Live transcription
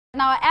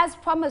Now, as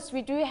promised,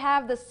 we do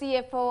have the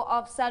CFO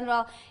of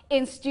SANRAL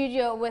in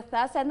studio with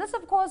us. And this,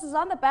 of course, is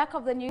on the back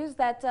of the news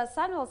that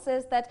SANRAL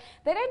says that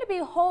they're going to be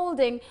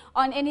holding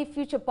on any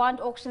future bond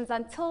auctions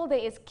until there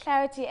is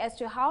clarity as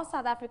to how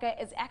South Africa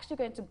is actually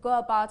going to go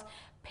about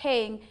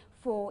paying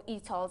for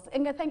e-tolls.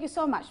 Inge, thank you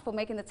so much for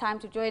making the time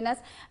to join us.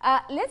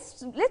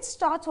 Let's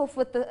start off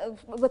with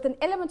an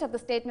element of the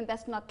statement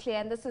that's not clear,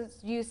 and this is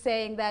you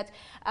saying that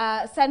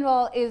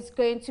SANRAL is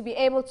going to be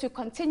able to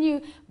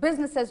continue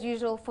business as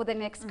usual for the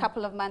next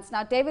couple of months.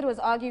 Now, David was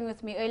arguing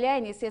with me earlier,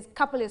 and he says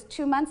couple is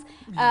 2 months.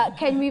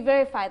 Can we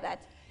verify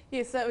that?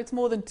 Yes, so it's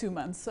more than 2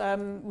 months.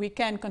 We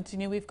can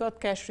continue. We've got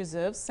cash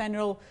reserves.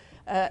 SANRAL,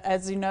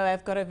 as you know,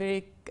 have got a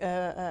very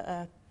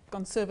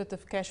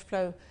conservative cash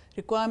flow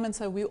requirement,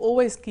 so we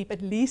always keep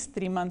at least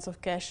 3 months of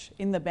cash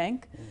in the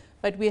bank.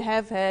 But we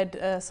have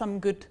had some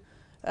good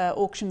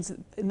auctions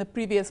in the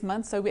previous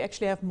months, so we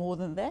actually have more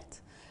than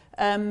that.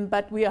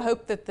 But we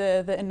hope that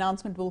the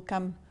announcement will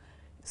come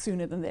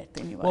sooner than that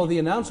anyway. Well, the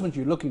announcement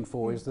you're looking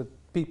for is that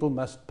people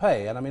must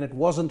pay, and I mean it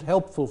wasn't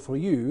helpful for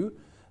you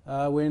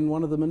when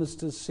one of the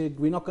ministers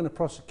said we're not going to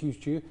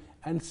prosecute you,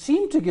 and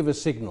seemed to give a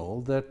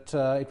signal that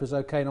it was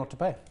okay not to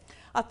pay.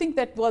 I think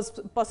that was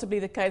possibly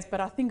the case,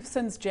 but I think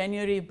since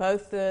January,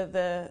 both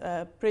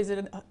the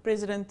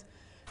president,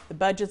 the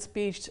budget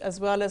speech, as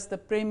well as the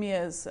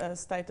Premier's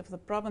State of the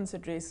Province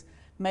address,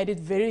 made it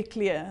very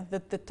clear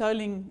that the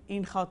tolling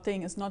in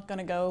Gauteng is not going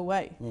to go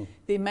away.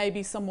 There may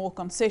be some more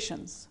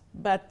concessions,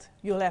 but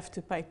you'll have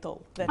to pay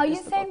toll. Are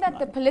you saying that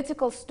the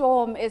political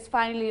storm is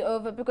finally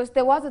over? Because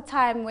there was a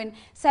time when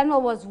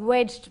SANRAL was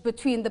wedged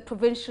between the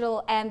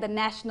provincial and the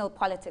national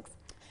politics.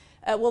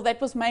 Well, that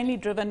was mainly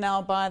driven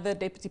now by the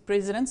Deputy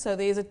President, so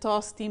there's a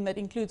task team that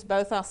includes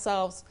both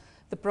ourselves,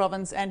 the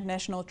province and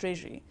National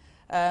Treasury.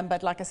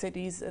 But like I said,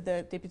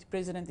 the Deputy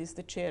President is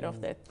the chair of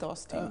that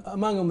task team.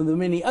 Among the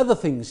many other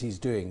things he's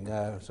doing,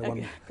 so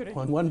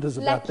one wonders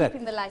about that.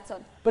 Keeping the lights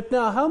on. But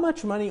now, how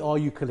much money are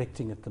you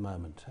collecting at the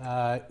moment?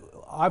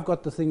 I've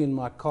got the thing in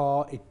my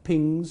car, it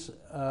pings.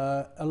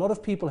 A lot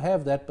of people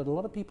have that, but a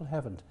lot of people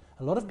haven't.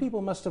 A lot of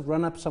people must have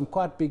run up some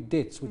quite big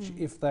debts, which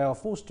if they are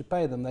forced to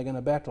pay them, they're going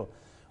to battle.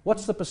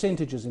 What's the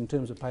percentages in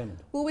terms of payment?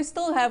 Well, we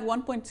still have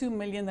 1.2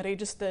 million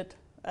registered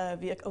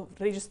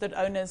registered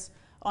owners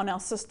on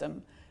our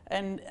system.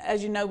 And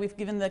as you know, we've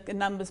given the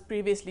numbers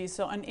previously,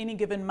 so on any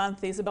given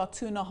month there's about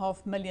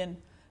 2.5 million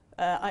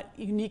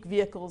unique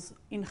vehicles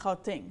in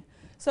Gauteng.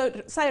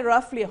 So say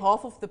roughly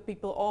half of the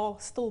people are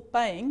still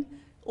paying,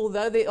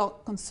 although there are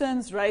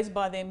concerns raised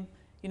by them,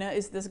 you know,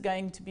 is this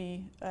going to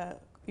be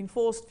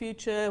enforced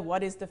future?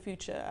 What is the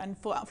future? And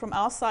from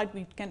our side,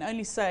 we can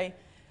only say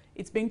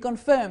it's been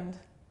confirmed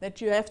that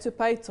you have to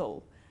pay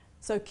toll,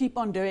 so keep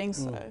on doing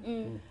so.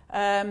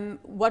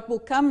 What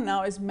will come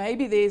now is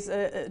maybe there's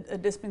a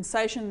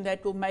dispensation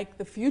that will make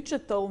the future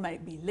toll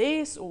maybe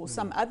less, or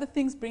some other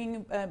things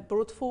being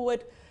brought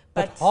forward.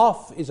 But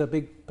half is a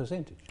big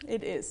percentage.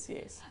 It is,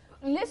 yes.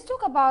 Let's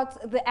talk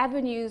about the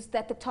avenues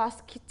that the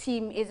task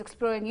team is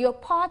exploring. You're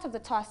part of the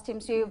task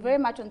team, so you're very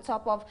much on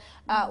top of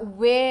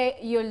where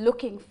you're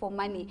looking for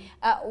money.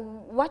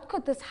 What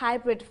could this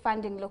hybrid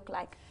funding look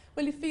like?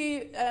 Well,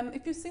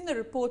 if you've seen the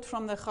report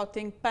from the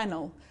Gauteng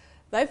panel,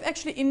 they've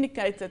actually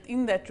indicated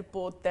in that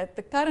report that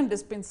the current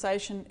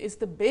dispensation is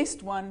the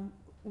best one,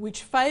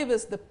 which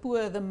favors the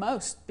poor the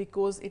most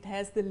because it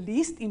has the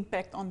least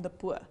impact on the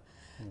poor.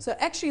 So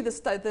actually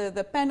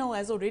the panel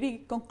has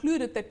already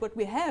concluded that what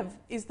we have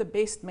is the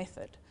best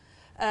method.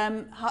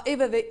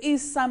 However, there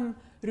is some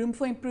room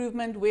for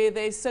improvement where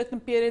there's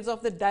certain periods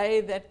of the day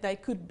that there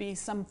could be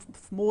some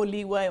more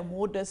leeway or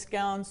more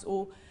discounts,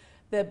 or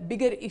the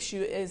bigger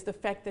issue is the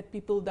fact that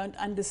people don't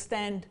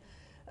understand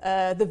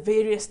the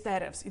various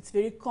tariffs. It's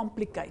very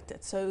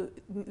complicated, so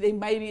there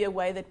may be a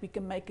way that we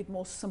can make it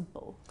more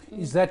simple.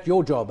 Is that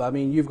your job? I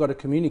mean, you've got to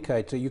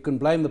communicate. You can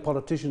blame the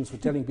politicians for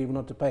telling people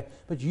not to pay,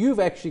 but you've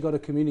actually got to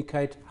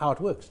communicate how it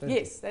works, don't you?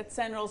 Yes, that's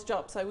SANRAL's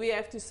job. So we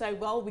have to say,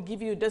 well, we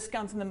give you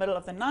discounts in the middle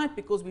of the night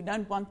because we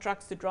don't want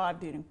trucks to drive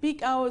during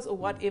peak hours or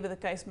whatever the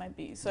case may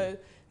be. So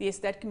yes,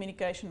 that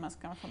communication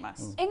must come from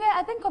us. Inge,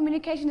 I think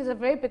communication is a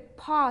very big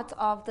part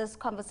of this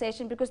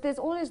conversation, because there's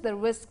always the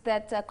risk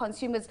that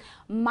consumers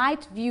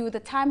might view the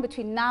time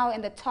between now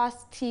and the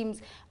task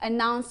team's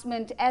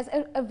announcement as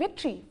a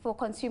victory for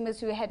consumers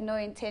who had no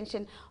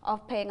intention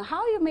of paying. How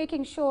are you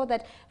making sure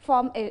that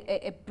from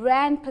a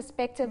brand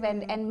perspective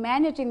and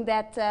managing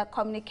that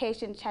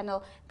communication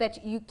channel,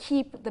 that you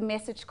keep the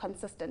message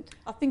consistent?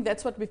 I think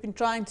that's what we've been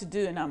trying to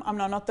do, and I'm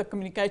not the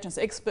communications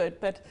expert,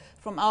 but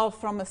from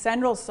a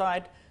SANRAL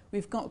side,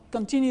 we've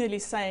continually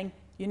saying,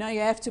 you know, you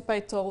have to pay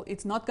toll.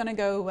 It's not going to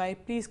go away.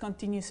 Please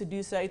continue to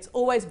do so. It's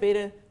always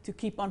better to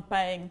keep on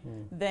paying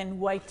than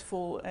wait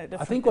for a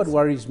different. I think what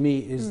worries me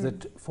is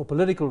that for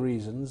political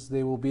reasons,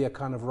 there will be a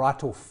kind of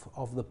write-off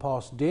of the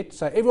past debt.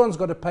 So everyone's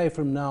got to pay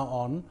from now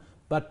on,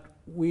 but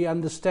we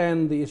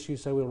understand the issue,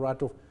 so we'll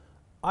write off.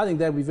 I think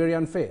that would be very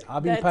unfair.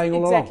 I've been paying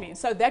all along. Exactly.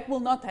 So that will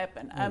not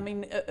happen. I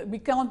mean, we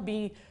can't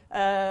be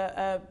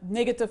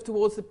negative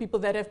towards the people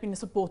that have been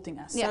supporting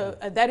us. So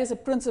that is a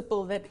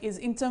principle that is,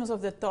 in terms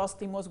of the task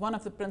team, was one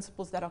of the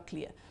principles that are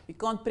clear. We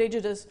can't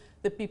prejudice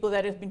the people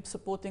that have been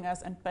supporting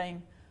us and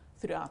paying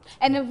throughout.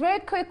 And a very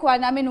quick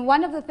one, I mean,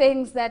 one of the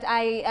things that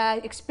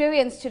I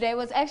experienced today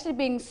was actually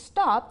being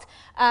stopped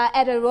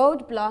at a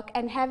roadblock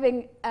and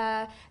having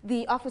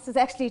the officers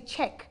actually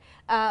check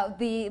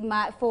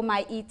for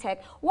my e-tag.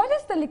 What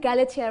is the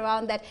legality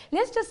around that?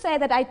 Let's just say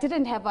that I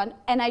didn't have one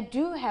and I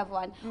do have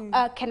one.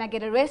 Can I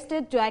get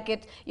arrested? Do I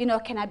get,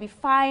 can I be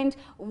fined?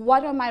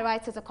 What are my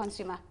rights as a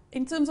consumer?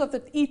 In terms of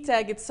the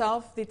e-tag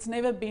itself, it's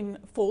never been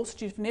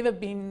forced. You've never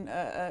been,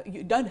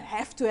 you don't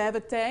have to have a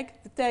tag.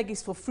 The tag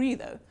is for free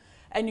though,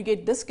 and you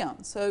get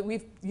discounts. So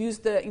we've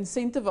used the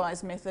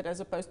incentivized method as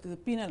opposed to the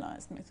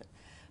penalized method.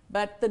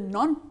 But the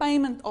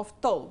non-payment of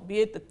toll, be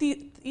it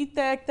the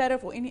e-tag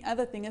tariff or any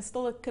other thing, is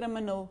still a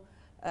criminal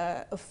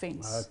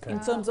offence in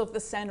terms of the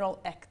SANRAL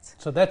Act.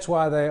 So that's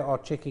why they are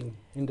checking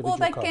individual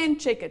cars. cars. Can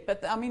check it,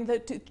 but I mean,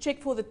 to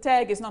check for the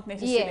tag is not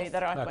necessarily the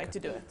right way to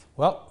do it.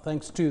 Well,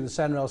 thanks to the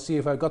SANRAL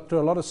CFO. Got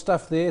through a lot of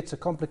stuff there. It's a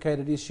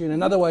complicated issue. And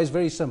in other ways,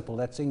 very simple.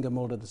 That's Inge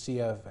Mulder, the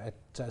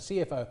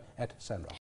CFO at SANRAL.